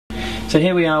So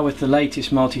here we are with the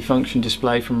latest multifunction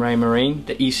display from Raymarine,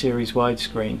 the E-Series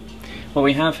widescreen. What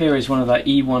we have here is one of our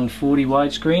E140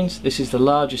 widescreens. This is the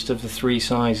largest of the three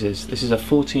sizes. This is a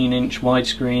 14-inch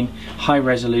widescreen,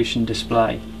 high-resolution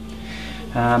display.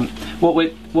 What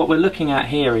we're looking at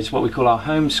here is what we call our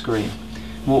home screen.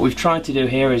 What we've tried to do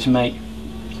here is make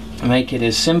it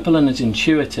as simple and as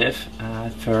intuitive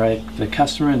for the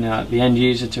customer and the end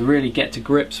user to really get to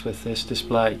grips with this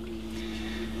display.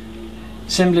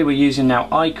 Simply, we're using now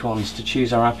icons to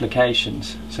choose our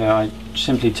applications. So I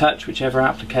simply touch whichever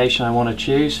application I want to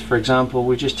choose. For example,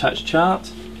 we just touch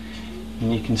chart,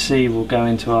 and you can see we'll go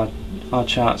into our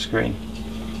chart screen.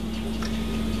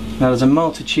 Now there's a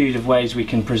multitude of ways we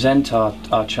can present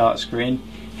our chart screen.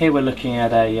 Here we're looking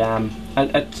at a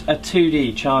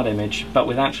 2D chart image, but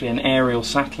with actually an aerial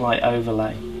satellite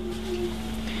overlay.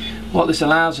 What this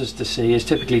allows us to see is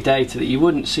typically data that you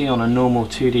wouldn't see on a normal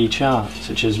 2D chart,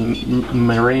 such as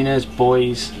marinas,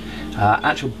 buoys,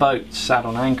 actual boats sat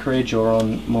on anchorage or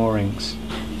on moorings.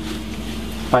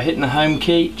 By hitting the home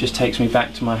key, it just takes me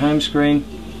back to my home screen,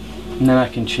 and then I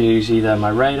can choose either my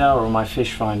radar or my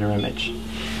fish finder image.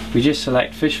 If we just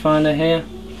select fish finder here,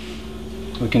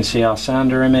 we can see our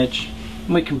sounder image,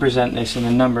 and we can present this in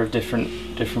a number of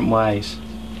different ways.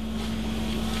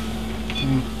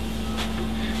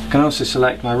 I can also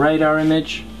select my radar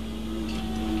image,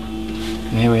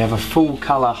 and here we have a full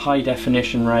colour high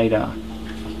definition radar.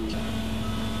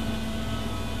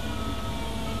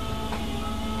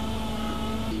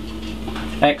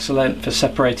 Excellent for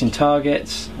separating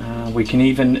targets. We can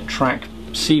even track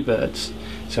seabirds.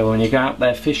 So when you go out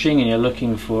there fishing and you're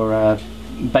looking for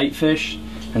bait fish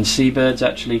and seabirds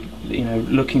actually,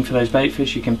 looking for those bait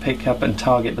fish, you can pick up and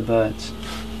target the birds.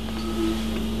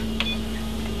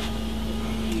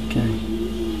 Okay.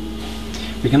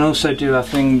 We can also do a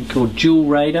thing called dual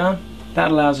radar. That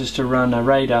allows us to run a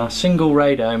radar, single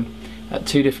radome, at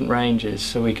two different ranges,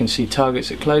 so we can see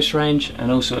targets at close range and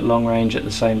also at long range at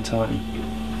the same time.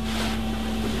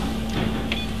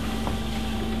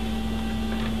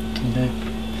 Okay.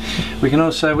 We can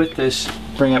also, with this,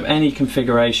 bring up any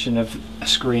configuration of a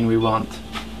screen we want.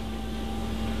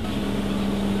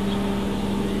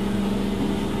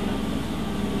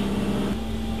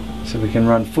 So we can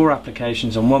run 4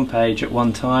 applications on one page at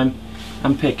one time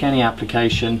and pick any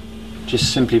application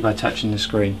just simply by touching the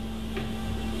screen.